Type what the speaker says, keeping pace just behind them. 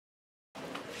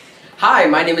Hi,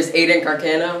 my name is Aiden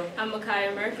Carcano. I'm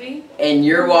Micaiah Murphy. And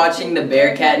you're watching the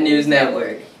Bearcat News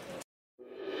Network.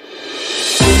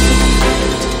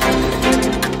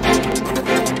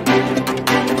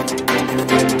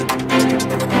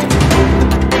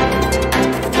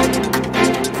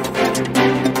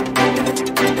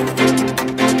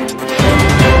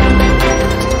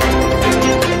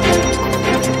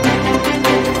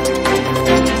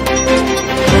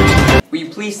 Will you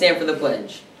please stand for the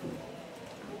pledge?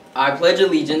 I pledge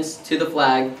allegiance to the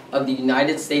flag of the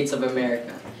United States of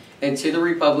America and to the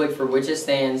republic for which it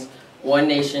stands, one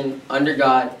nation, under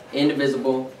God,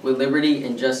 indivisible, with liberty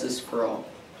and justice for all.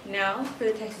 Now for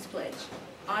the Texas Pledge.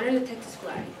 Honor the Texas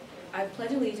flag. I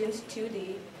pledge allegiance to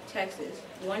the Texas,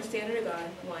 one state under God,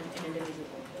 one and indivisible.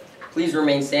 Please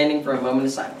remain standing for a moment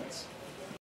of silence.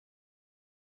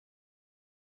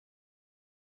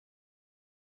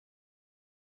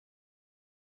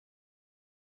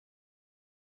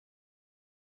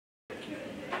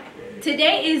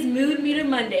 Today is Mood Meter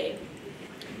Monday.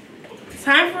 It's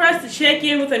time for us to check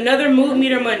in with another Mood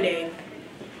Meter Monday.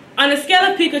 On a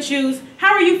scale of Pikachus,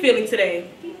 how are you feeling today?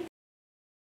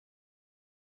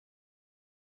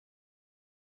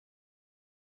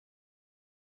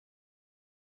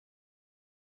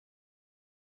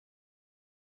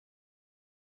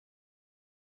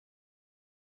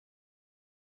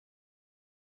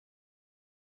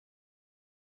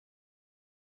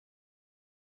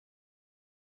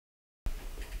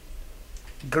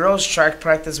 Girls track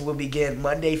practice will begin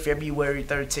Monday, February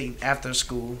 13th after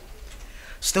school.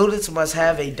 Students must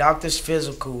have a doctor's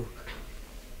physical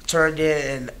turned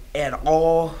in and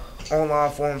all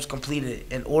online forms completed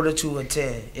in order to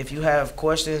attend. If you have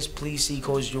questions, please see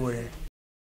Coach Jordan.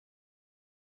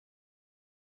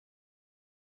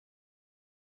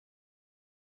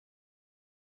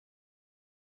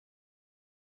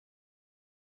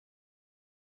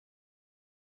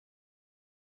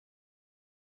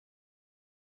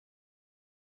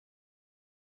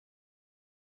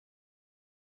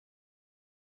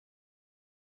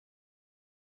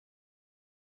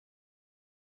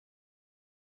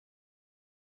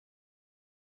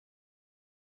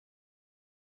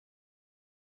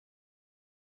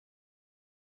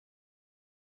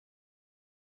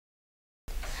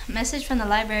 Message from the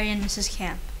librarian, Mrs.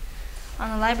 Camp. On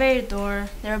the library door,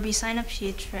 there will be sign-up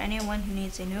sheets for anyone who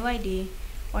needs a new ID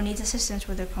or needs assistance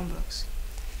with their Chromebooks.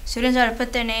 Students are to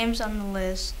put their names on the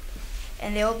list,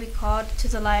 and they will be called to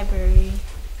the library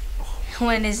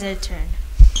when it is their turn.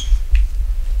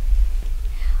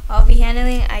 I'll be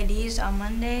handling IDs on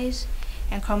Mondays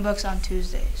and Chromebooks on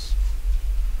Tuesdays.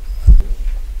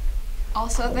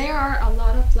 Also, there are a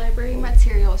lot of library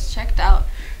materials checked out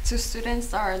to students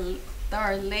that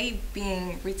are late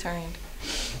being returned.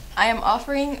 I am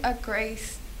offering a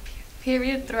grace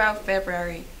period throughout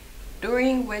February,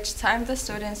 during which time the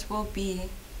students will be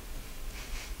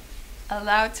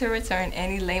allowed to return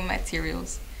any late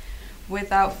materials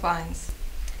without fines.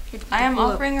 I am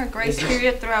offering a grace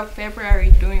period throughout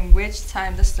February, during which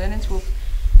time the students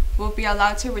will be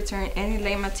allowed to return any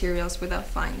late materials without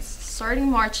fines. Starting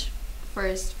March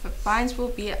 1st, fines will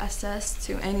be assessed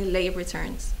to any late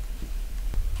returns.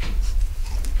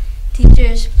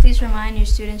 Teachers, please remind your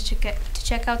students to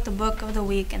check out the book of the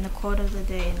week and the quote of the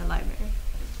day in the library.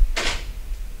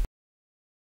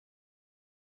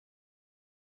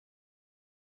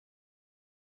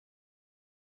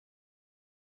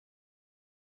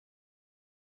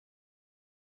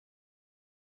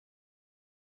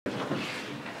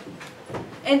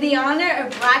 In the honor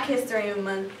of Black History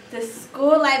Month, the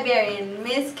school librarian,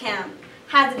 Ms. Camp,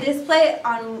 has a display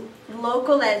on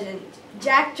local legend,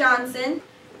 Jack Johnson.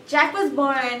 Jack was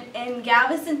born in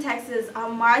Galveston, Texas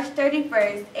on March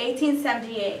 31st,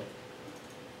 1878.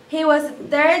 He was the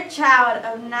third child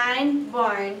of 9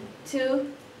 born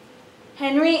to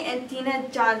Henry and Tina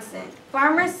Johnson,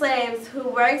 former slaves who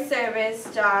worked service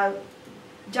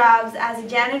jobs as a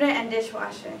janitor and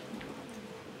dishwasher.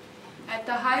 At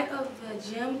the height of the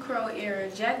Jim Crow era,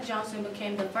 Jack Johnson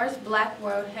became the first black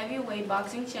world heavyweight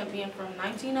boxing champion from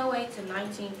 1908 to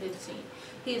 1915.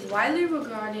 He is widely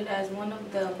regarded as one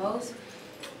of the most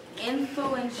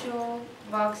influential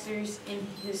boxers in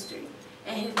history.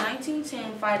 And his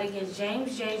 1910 fight against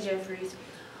James J. Jeffries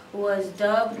was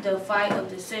dubbed the fight of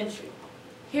the century.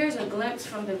 Here's a glimpse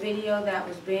from the video that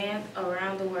was banned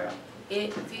around the world.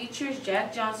 It features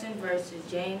Jack Johnson versus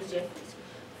James Jeffries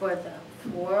for the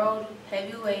World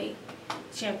Heavyweight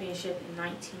Championship in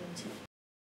 1910.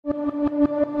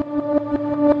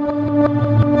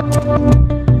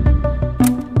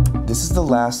 This is the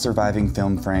last surviving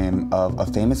film frame of a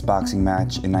famous boxing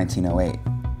match in 1908,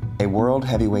 a World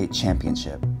Heavyweight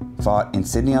Championship. fought in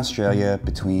Sydney, Australia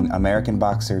between American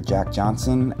boxer Jack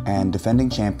Johnson and defending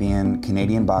champion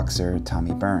Canadian boxer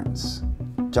Tommy Burns.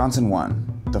 Johnson won.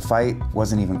 The fight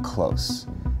wasn't even close,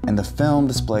 and the film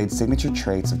displayed signature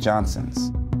traits of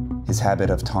Johnson's: his habit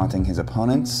of taunting his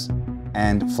opponents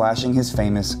and flashing his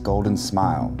famous golden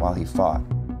smile while he fought.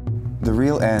 The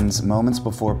reel ends moments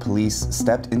before police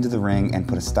stepped into the ring and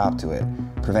put a stop to it,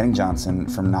 preventing Johnson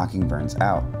from knocking Burns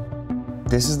out.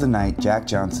 This is the night Jack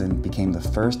Johnson became the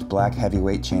first black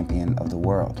heavyweight champion of the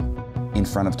world, in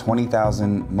front of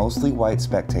 20,000 mostly white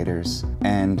spectators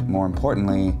and, more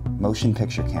importantly, motion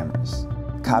picture cameras.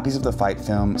 Copies of the fight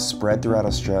film spread throughout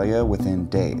Australia within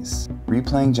days,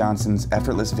 replaying Johnson's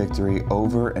effortless victory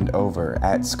over and over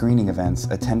at screening events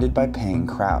attended by paying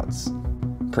crowds.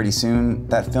 Pretty soon,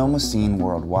 that film was seen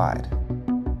worldwide.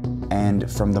 And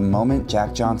from the moment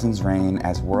Jack Johnson's reign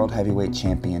as world heavyweight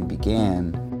champion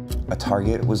began, a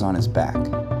target was on his back.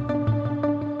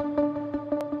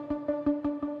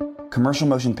 Commercial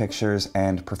motion pictures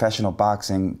and professional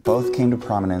boxing both came to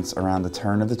prominence around the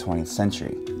turn of the 20th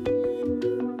century.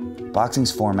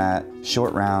 Boxing's format,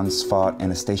 short rounds fought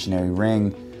in a stationary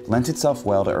ring, lent itself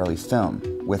well to early film,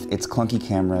 with its clunky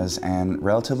cameras and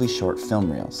relatively short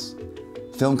film reels.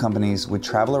 Film companies would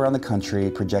travel around the country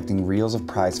projecting reels of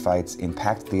prize fights in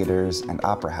packed theaters and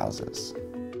opera houses.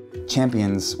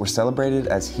 Champions were celebrated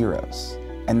as heroes,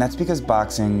 and that's because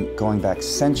boxing, going back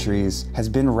centuries, has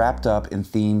been wrapped up in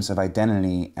themes of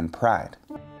identity and pride.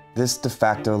 This de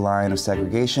facto line of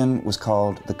segregation was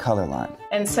called the color line.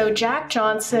 And so Jack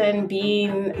Johnson,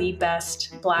 being the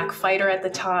best black fighter at the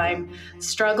time,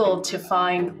 struggled to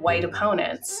find white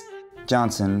opponents.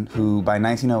 Johnson, who by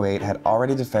 1908 had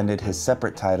already defended his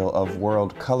separate title of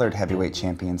world colored heavyweight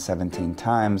champion 17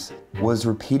 times, was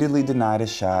repeatedly denied a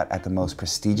shot at the most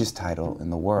prestigious title in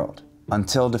the world,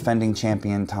 until defending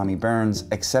champion Tommy Burns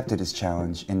accepted his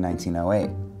challenge in 1908.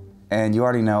 And you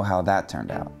already know how that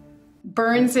turned out.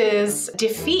 Burns's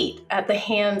defeat at the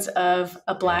hands of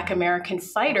a black American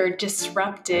fighter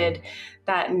disrupted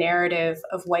that narrative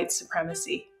of white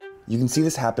supremacy. You can see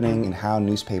this happening in how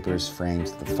newspapers framed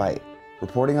the fight.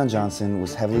 Reporting on Johnson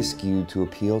was heavily skewed to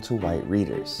appeal to white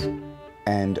readers,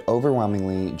 and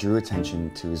overwhelmingly drew attention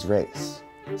to his race,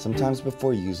 sometimes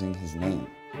before using his name.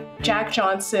 Jack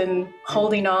Johnson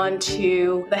holding on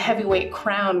to the heavyweight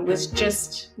crown was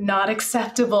just not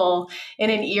acceptable in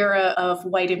an era of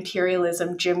white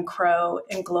imperialism, Jim Crow,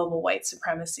 and global white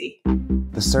supremacy.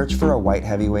 The search for a white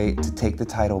heavyweight to take the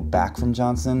title back from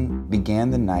Johnson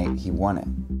began the night he won it.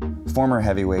 Former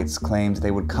heavyweights claimed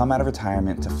they would come out of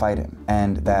retirement to fight him,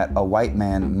 and that a white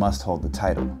man must hold the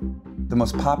title. The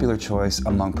most popular choice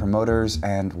among promoters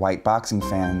and white boxing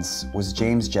fans was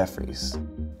James Jeffries,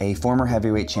 a former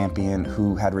heavyweight champion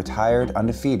who had retired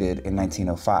undefeated in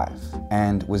 1905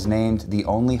 and was named the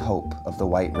only hope of the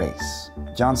white race.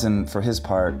 Johnson, for his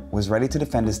part, was ready to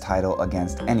defend his title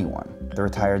against anyone, the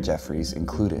retired Jeffries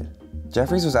included.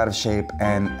 Jeffries was out of shape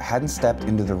and hadn't stepped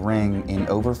into the ring in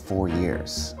over 4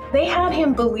 years. They had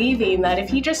him believing that if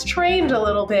he just trained a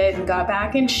little bit and got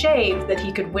back in shape, that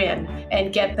he could win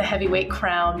and get the heavyweight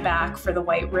crown back for the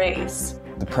white race.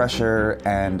 The pressure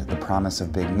and the promise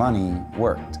of big money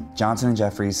worked. Johnson and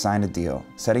Jeffries signed a deal,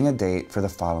 setting a date for the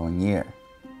following year.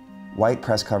 White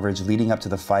press coverage leading up to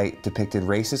the fight depicted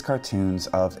racist cartoons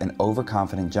of an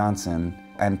overconfident Johnson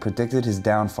and predicted his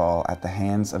downfall at the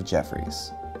hands of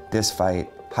Jeffries. This fight,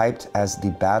 hyped as the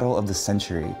battle of the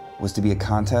century, was to be a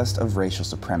contest of racial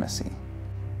supremacy.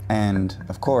 And,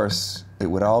 of course, it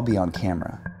would all be on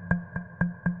camera.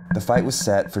 The fight was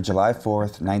set for July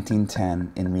 4th,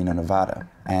 1910 in Reno, Nevada,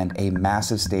 and a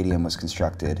massive stadium was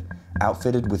constructed,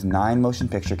 outfitted with 9 motion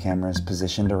picture cameras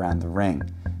positioned around the ring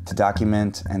to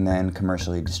document and then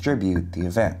commercially distribute the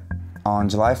event. On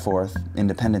July 4th,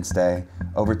 Independence Day,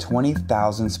 over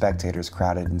 20,000 spectators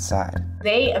crowded inside.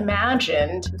 They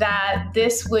imagined that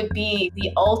this would be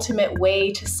the ultimate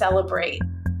way to celebrate,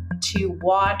 to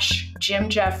watch Jim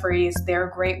Jeffries, their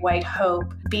great white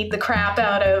hope, beat the crap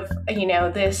out of,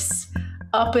 this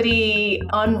uppity,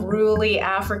 unruly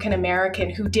African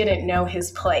American who didn't know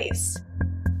his place.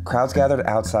 Crowds gathered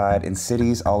outside in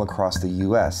cities all across the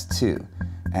US too,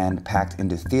 and packed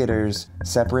into theaters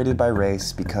separated by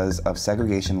race because of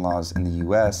segregation laws in the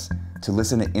US to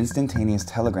listen to instantaneous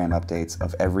telegram updates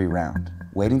of every round,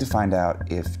 waiting to find out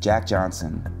if Jack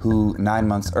Johnson, who 9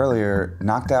 months earlier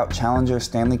knocked out challenger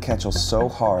Stanley Ketchel so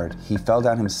hard he fell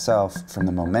down himself from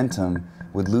the momentum,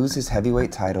 would lose his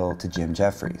heavyweight title to Jim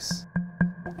Jeffries.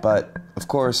 But, of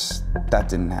course, that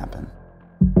didn't happen.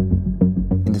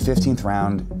 In the 15th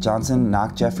round, Johnson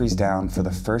knocked Jeffries down for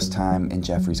the first time in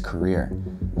Jeffries' career,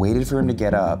 waited for him to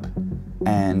get up,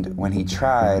 and when he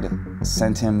tried,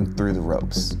 sent him through the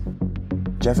ropes.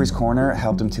 Jeffries' corner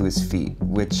helped him to his feet,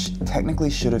 which technically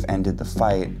should have ended the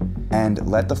fight, and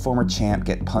let the former champ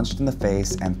get punched in the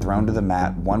face and thrown to the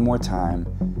mat one more time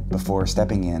before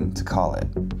stepping in to call it.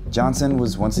 Johnson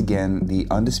was once again the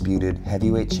undisputed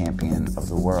heavyweight champion of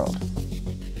the world,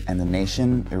 and the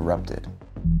nation erupted.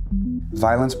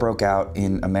 Violence broke out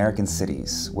in American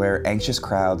cities, where anxious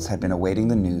crowds had been awaiting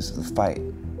the news of the fight.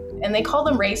 And they call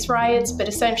them race riots, but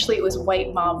essentially it was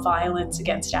white mob violence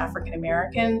against African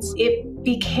Americans. It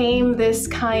became this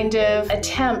kind of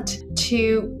attempt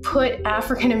to put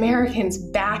African Americans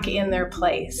back in their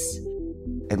place.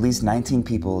 At least 19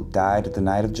 people died the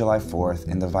night of July 4th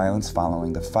in the violence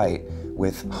following the fight,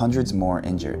 with hundreds more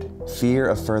injured. Fear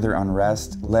of further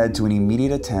unrest led to an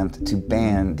immediate attempt to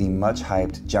ban the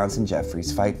much-hyped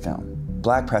Johnson-Jeffries fight film.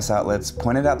 Black press outlets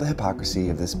pointed out the hypocrisy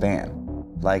of this ban,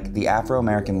 like the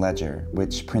Afro-American Ledger,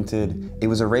 which printed, "It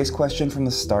was a race question from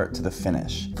the start to the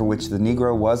finish, for which the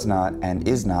Negro was not and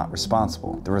is not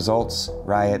responsible. The results,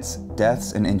 riots,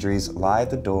 deaths, and injuries lie at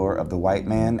the door of the white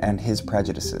man and his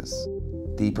prejudices."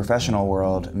 The professional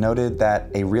world noted that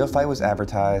a real fight was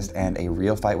advertised and a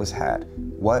real fight was had.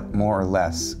 What more or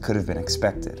less could have been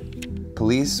expected?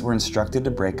 Police were instructed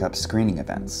to break up screening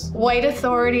events. White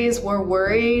authorities were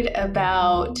worried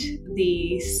about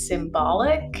the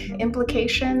symbolic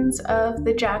implications of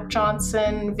the Jack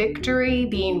Johnson victory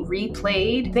being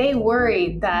replayed. They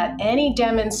worried that any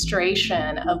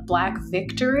demonstration of Black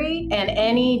victory and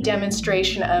any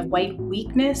demonstration of white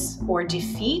weakness or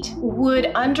defeat would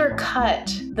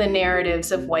undercut the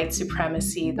narratives of white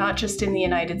supremacy, not just in the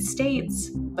United States,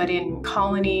 but in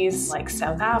colonies like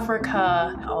South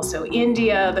Africa, also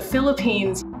India, the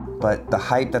Philippines. But the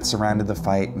hype that surrounded the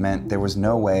fight meant there was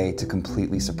no way to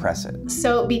completely suppress it.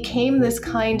 So it became this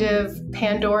kind of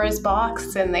Pandora's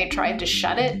box, and they tried to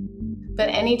shut it. But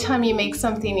anytime you make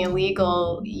something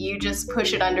illegal, you just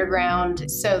push it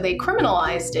underground. So they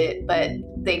criminalized it, but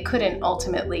they couldn't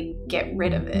ultimately get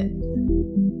rid of it.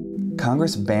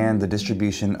 Congress banned the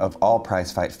distribution of all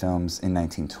prize fight films in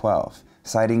 1912,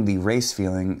 citing the race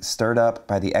feeling stirred up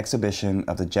by the exhibition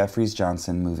of the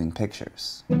Jeffries-Johnson moving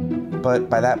pictures.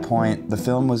 But by that point, the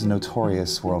film was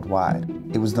notorious worldwide.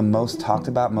 It was the most talked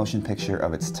about motion picture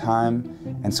of its time,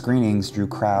 and screenings drew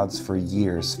crowds for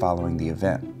years following the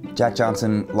event. Jack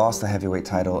Johnson lost the heavyweight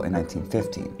title in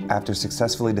 1915, after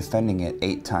successfully defending it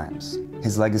 8 times.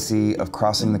 His legacy of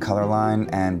crossing the color line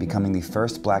and becoming the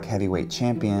first Black heavyweight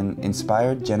champion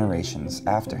inspired generations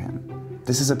after him.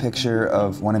 This is a picture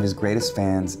of one of his greatest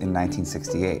fans in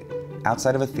 1968,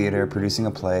 outside of a theater producing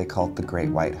a play called The Great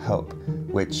White Hope,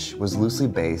 which was loosely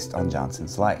based on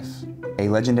Johnson's life. A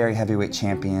legendary heavyweight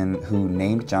champion who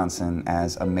named Johnson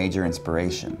as a major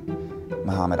inspiration,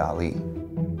 Muhammad Ali.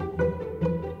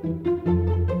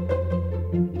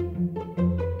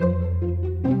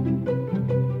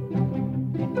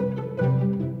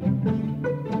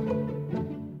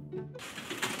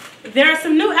 There are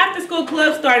some new after-school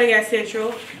clubs starting at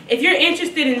Central. If you're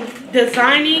interested in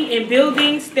designing and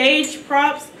building stage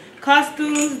props,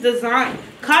 costume design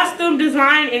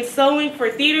and sewing for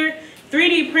theater,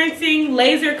 3D printing,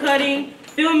 laser cutting,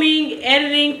 filming,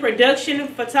 editing, production,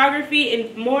 photography,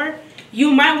 and more, you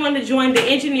might want to join the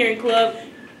engineering club,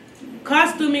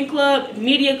 costuming club,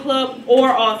 media club,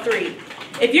 or all 3.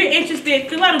 If you're interested,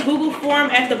 fill out a Google form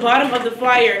at the bottom of the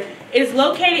flyer. It is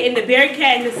located in the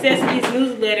Bearcat Necessities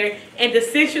newsletter and the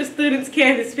Central Students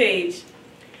Canvas page.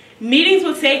 Meetings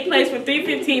will take place from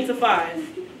 3:15 to 5.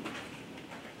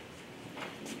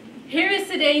 Here is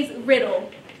today's riddle.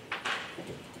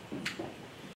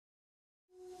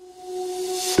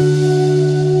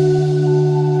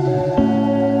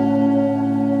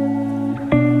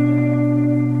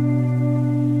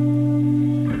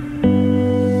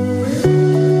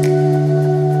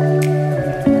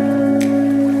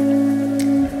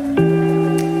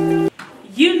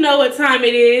 What time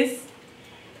it is?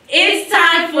 It's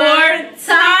time for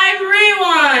Time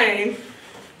Rewind.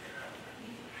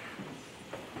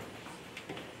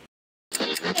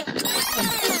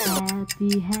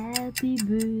 Happy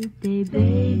birthday,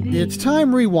 baby. It's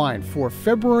Time Rewind for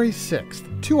February 6th.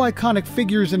 2 iconic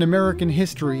figures in American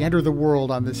history enter the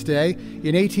world on this day.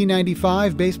 In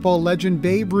 1895, baseball legend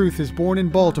Babe Ruth is born in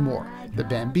Baltimore. The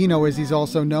Bambino, as he's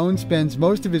also known, spends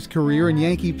most of his career in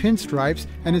Yankee pinstripes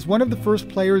and is one of the first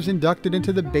players inducted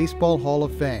into the Baseball Hall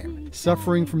of Fame.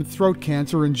 Suffering from throat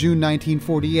cancer in June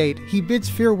 1948, he bids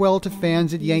farewell to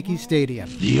fans at Yankee Stadium.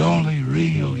 The only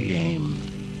real game,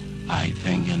 I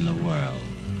think, in the world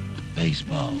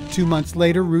baseball. 2 months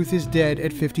later, Ruth is dead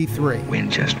at 53. Win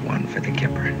just one for the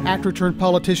Kipper.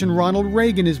 Actor-turned-politician Ronald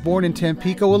Reagan is born in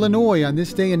Tampico, Illinois on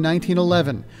this day in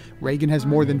 1911. Reagan has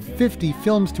more than 50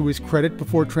 films to his credit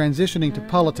before transitioning to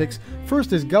politics,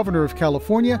 first as governor of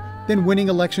California, then winning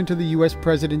election to the U.S.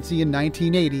 presidency in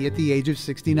 1980 at the age of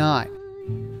 69.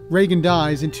 Reagan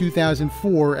dies in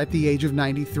 2004 at the age of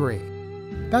 93.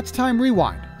 That's Time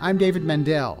Rewind. I'm David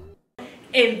Mendel.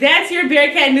 And that's your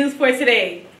Bearcat News for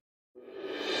today.